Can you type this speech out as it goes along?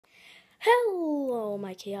Hello,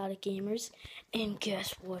 my chaotic gamers, and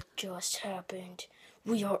guess what just happened?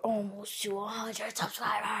 We are almost to 100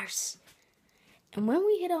 subscribers! And when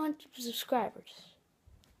we hit 100 subscribers,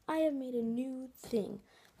 I have made a new thing,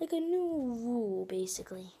 like a new rule,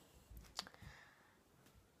 basically.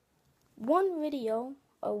 One video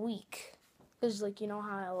a week. Because, you know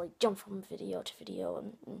how I, jump from video to video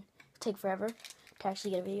and take forever to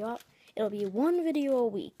actually get a video out? It'll be one video a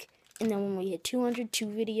week. And then when we hit 200, 2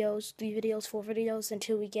 videos, 3 videos, 4 videos,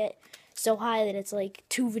 until we get so high that it's like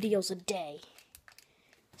 2 videos a day.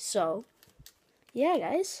 So, yeah,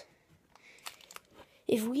 guys.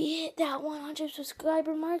 If we hit that 100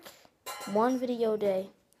 subscriber mark, 1 video a day.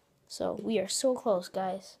 So, we are so close,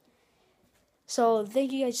 guys. So,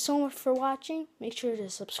 thank you guys so much for watching. Make sure to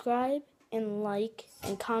subscribe and like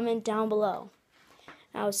and comment down below.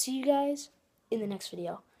 I'll see you guys in the next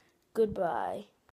video. Goodbye.